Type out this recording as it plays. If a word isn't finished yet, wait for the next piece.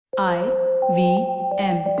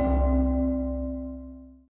IVM.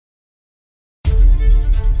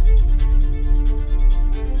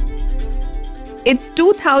 It's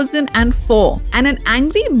 2004 and an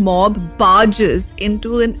angry mob barges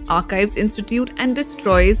into an archives institute and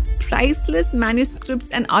destroys priceless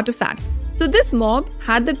manuscripts and artifacts. So this mob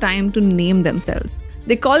had the time to name themselves.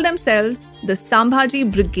 They call themselves the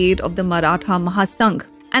Sambhaji Brigade of the Maratha Mahasangh.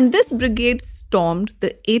 And this brigade stormed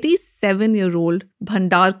the 87-year-old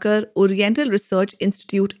Bhandarkar Oriental Research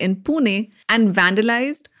Institute in Pune and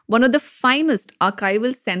vandalized one of the finest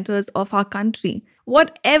archival centers of our country.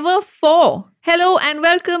 Whatever for? Hello and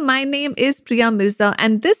welcome. My name is Priya Mirza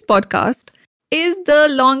and this podcast is The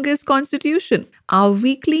Longest Constitution, our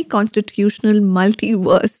weekly constitutional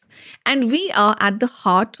multiverse. And we are at the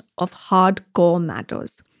heart of hardcore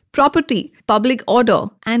matters. Property, public order,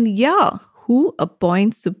 and who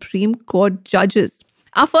appoints Supreme Court judges?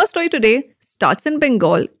 Our first story today starts in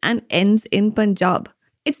Bengal and ends in Punjab.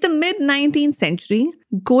 It's the mid-19th century.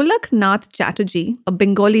 Golaknath Chatterjee, a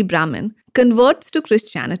Bengali Brahmin, converts to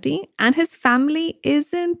Christianity and his family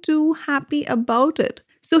isn't too happy about it.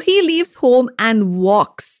 So he leaves home and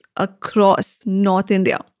walks across North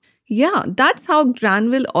India. Yeah, that's how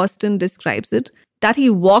Granville Austin describes it, that he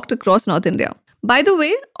walked across North India. By the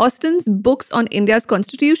way, Austin's books on India's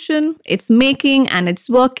constitution, its making and its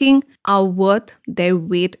working are worth their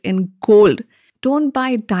weight in gold. Don't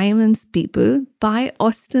buy diamonds, people. Buy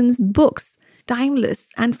Austin's books. Timeless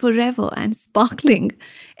and forever and sparkling.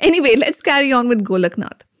 Anyway, let's carry on with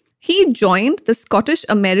Golaknath. He joined the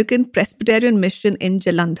Scottish-American Presbyterian Mission in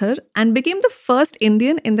Jalandhar and became the first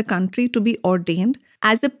Indian in the country to be ordained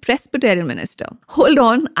as a Presbyterian minister. Hold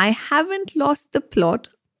on, I haven't lost the plot.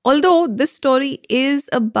 Although this story is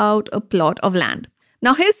about a plot of land.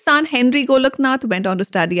 Now, his son Henry Golaknath went on to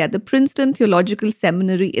study at the Princeton Theological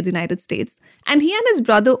Seminary in the United States, and he and his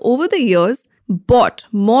brother over the years bought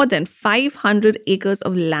more than 500 acres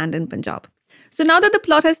of land in Punjab. So now that the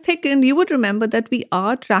plot has thickened, you would remember that we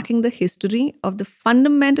are tracking the history of the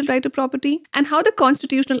fundamental right to property and how the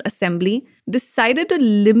Constitutional Assembly decided to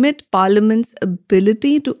limit Parliament's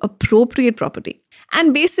ability to appropriate property.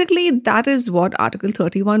 And basically, that is what Article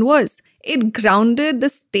 31 was. It grounded the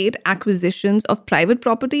state acquisitions of private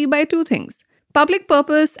property by two things: public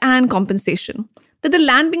purpose and compensation. That the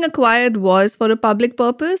land being acquired was for a public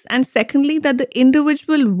purpose, and secondly, that the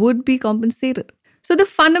individual would be compensated. So the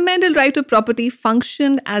fundamental right to property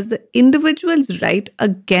functioned as the individual's right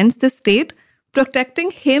against the state,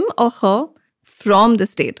 protecting him or her from the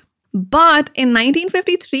state. But in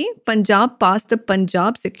 1953, Punjab passed the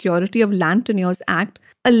Punjab Security of Land Tenures Act,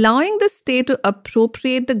 allowing the state to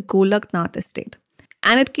appropriate the Golaknath estate.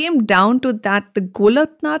 And it came down to that the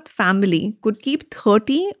Golaknath family could keep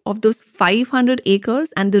 30 of those 500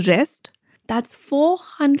 acres and the rest, that's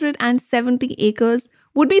 470 acres,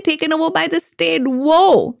 would be taken over by the state.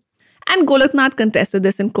 Whoa! And Golaknath contested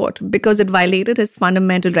this in court because it violated his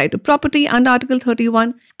fundamental right to property under Article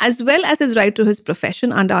 31, as well as his right to his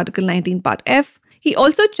profession under Article 19 Part F. He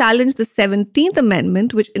also challenged the 17th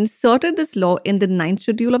Amendment, which inserted this law in the 9th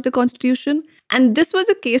Schedule of the Constitution. And this was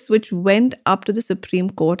a case which went up to the Supreme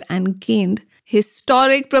Court and gained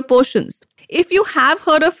historic proportions. If you have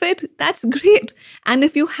heard of it, that's great. And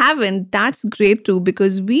if you haven't, that's great too,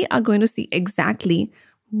 because we are going to see exactly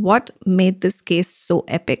what made this case so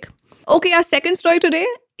epic. Okay, our second story today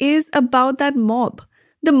is about that mob.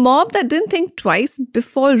 The mob that didn't think twice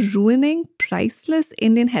before ruining priceless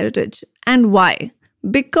Indian heritage. And why?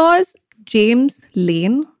 Because James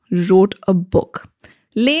Lane wrote a book.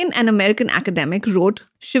 Lane, an American academic, wrote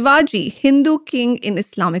Shivaji, Hindu King in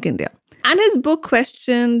Islamic India. And his book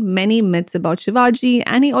questioned many myths about Shivaji,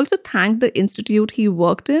 and he also thanked the institute he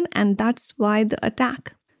worked in, and that's why the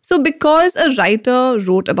attack. So because a writer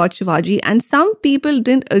wrote about Shivaji and some people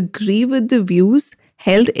didn't agree with the views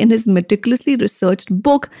held in his meticulously researched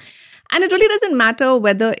book, and it really doesn't matter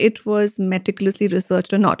whether it was meticulously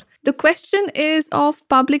researched or not. The question is of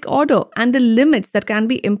public order and the limits that can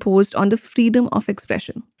be imposed on the freedom of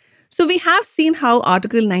expression. So we have seen how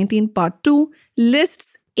Article 19 Part 2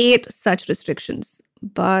 lists 8 such restrictions.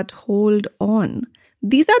 But hold on.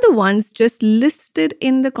 These are the ones just listed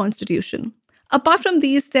in the Constitution. Apart from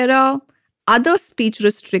these, there are other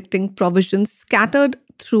speech-restricting provisions scattered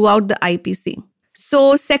throughout the IPC.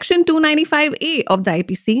 So, Section 295A of the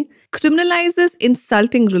IPC criminalizes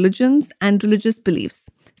insulting religions and religious beliefs.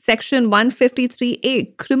 Section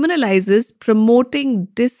 153A criminalizes promoting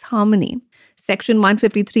disharmony. Section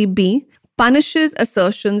 153B punishes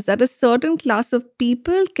assertions that a certain class of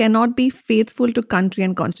people cannot be faithful to country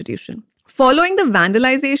and constitution. Following the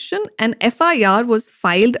vandalization, an FIR was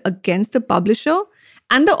filed against the publisher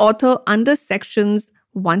and the author under sections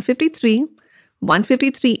 153,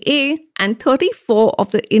 153A, and 34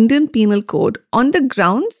 of the Indian Penal Code on the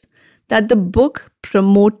grounds that the book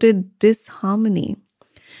promoted disharmony.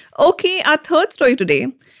 Okay, our third story today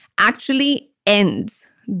actually ends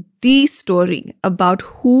the story about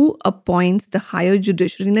who appoints the higher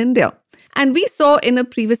judiciary in India. And we saw in a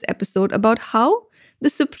previous episode about how the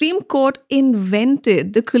Supreme Court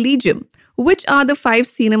invented the collegium, which are the 5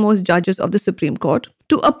 senior-most judges of the Supreme Court,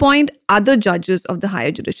 to appoint other judges of the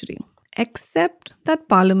higher judiciary. Except that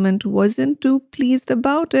Parliament wasn't too pleased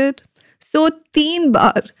about it. So 3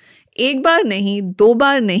 बार, एक बार नहीं, 2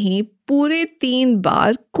 बार नहीं, पूरे 3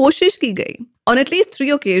 बार कोशिश की गई. On at least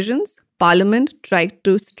 3 occasions, Parliament tried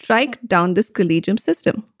to strike down this collegium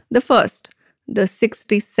system. The first, the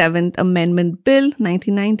 67th Amendment Bill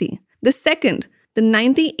 1990. The second, the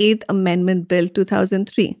 98th Amendment Bill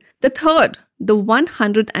 2003. The third, the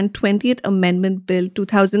 120th Amendment Bill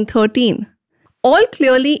 2013. All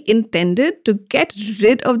clearly intended to get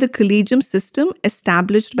rid of the collegium system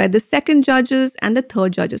established by the second judges and the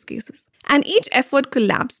third judges' cases. And each effort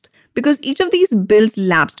collapsed because each of these bills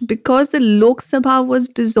lapsed because the Lok Sabha was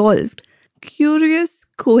dissolved. Curious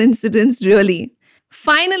coincidence, really.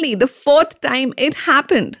 Finally, the 4th time it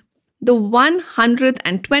happened. The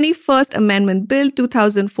 121st Amendment Bill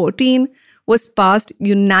 2014 was passed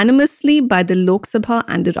unanimously by the Lok Sabha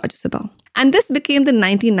and the Rajya Sabha. And this became the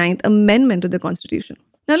 99th Amendment to the Constitution.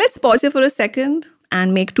 Now let's pause here for a second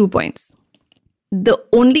and make 2 points. The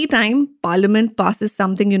only time Parliament passes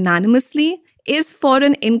something unanimously is for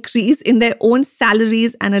an increase in their own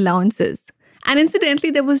salaries and allowances. And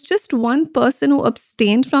incidentally, there was just one person who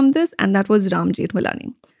abstained from this, and that was Ram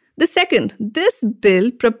Jethmalani. The second, this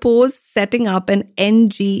bill proposed setting up an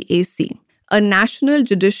NGAC, a National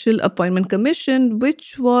Judicial Appointment Commission,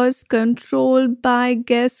 which was controlled by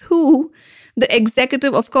guess who? The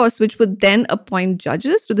executive, of course, which would then appoint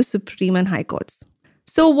judges to the Supreme and High Courts.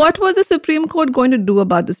 So what was the Supreme Court going to do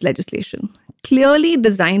about this legislation? Clearly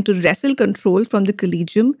designed to wrestle control from the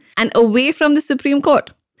collegium and away from the Supreme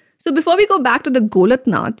Court. So before we go back to the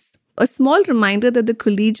Golaknaths, a small reminder that the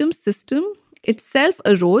collegium system itself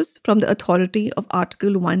arose from the authority of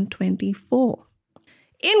Article 124.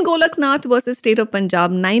 In Golaknath versus State of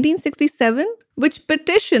Punjab 1967, which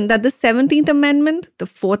petitioned that the 17th Amendment, the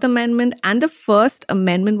 4th Amendment, and the 1st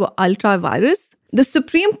Amendment were ultra-virus, the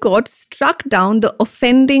Supreme Court struck down the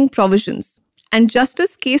offending provisions. And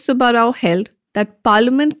Justice K. Subba Rao held that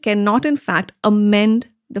Parliament cannot in fact amend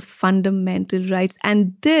the fundamental rights.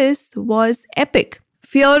 And this was epic.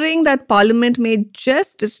 Fearing that Parliament may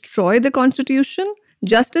just destroy the Constitution,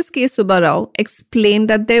 Justice K. Subba Rao explained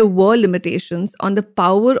that there were limitations on the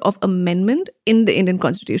power of amendment in the Indian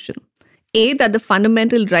Constitution. A, that the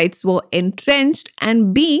fundamental rights were entrenched,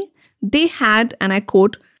 and B, they had, and I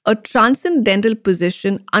quote, a transcendental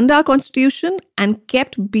position under our Constitution and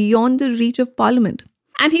kept beyond the reach of Parliament.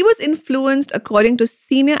 And he was influenced, according to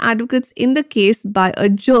senior advocates in the case, by a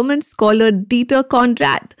German scholar, Dieter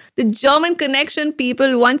Konrad. The German connection,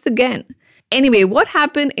 people, once again. Anyway, what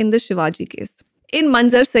happened in the Shivaji case? In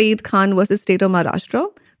Manzar Saeed Khan versus State of Maharashtra,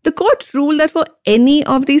 the court ruled that for any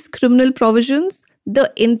of these criminal provisions,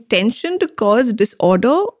 the intention to cause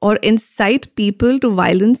disorder or incite people to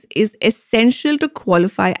violence is essential to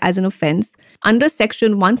qualify as an offence under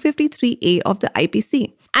Section 153A of the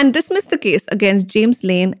IPC, and dismissed the case against James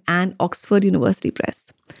Lane and Oxford University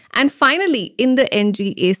Press. And finally, in the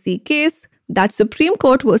NGAC case, that Supreme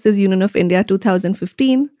Court versus Union of India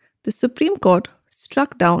 2015, the Supreme Court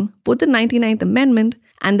struck down both the 99th Amendment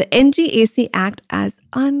and the NGAC Act as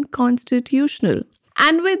unconstitutional.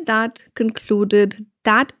 And with that concluded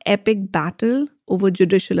that epic battle over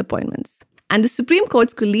judicial appointments. And the Supreme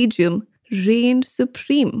Court's collegium reigned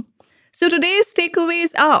supreme. So today's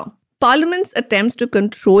takeaways are: Parliament's attempts to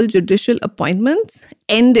control judicial appointments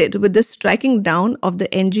ended with the striking down of the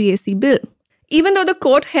NGAC bill. Even though the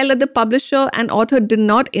court held that the publisher and author did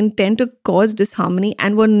not intend to cause disharmony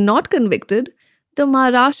and were not convicted, the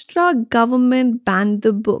Maharashtra government banned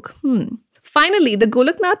the book. Finally, the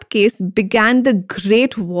Golaknath case began the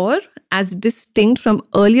Great War as distinct from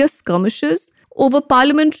earlier skirmishes over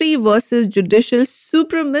parliamentary versus judicial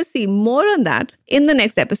supremacy. More on that in the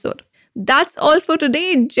next episode. That's all for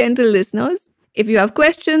today, gentle listeners. If you have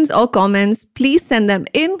questions or comments, please send them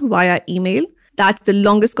in via email. That's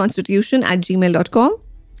thelongestconstitution@gmail.com.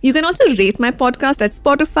 You can also rate my podcast at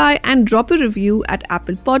Spotify and drop a review at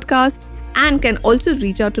Apple Podcasts, and can also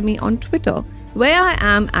reach out to me on Twitter, where I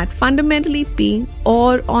am at FundamentallyP,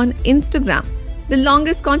 or on Instagram, The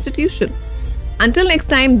Longest Constitution. Until next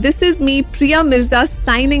time, this is me, Priya Mirza,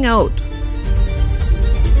 signing out.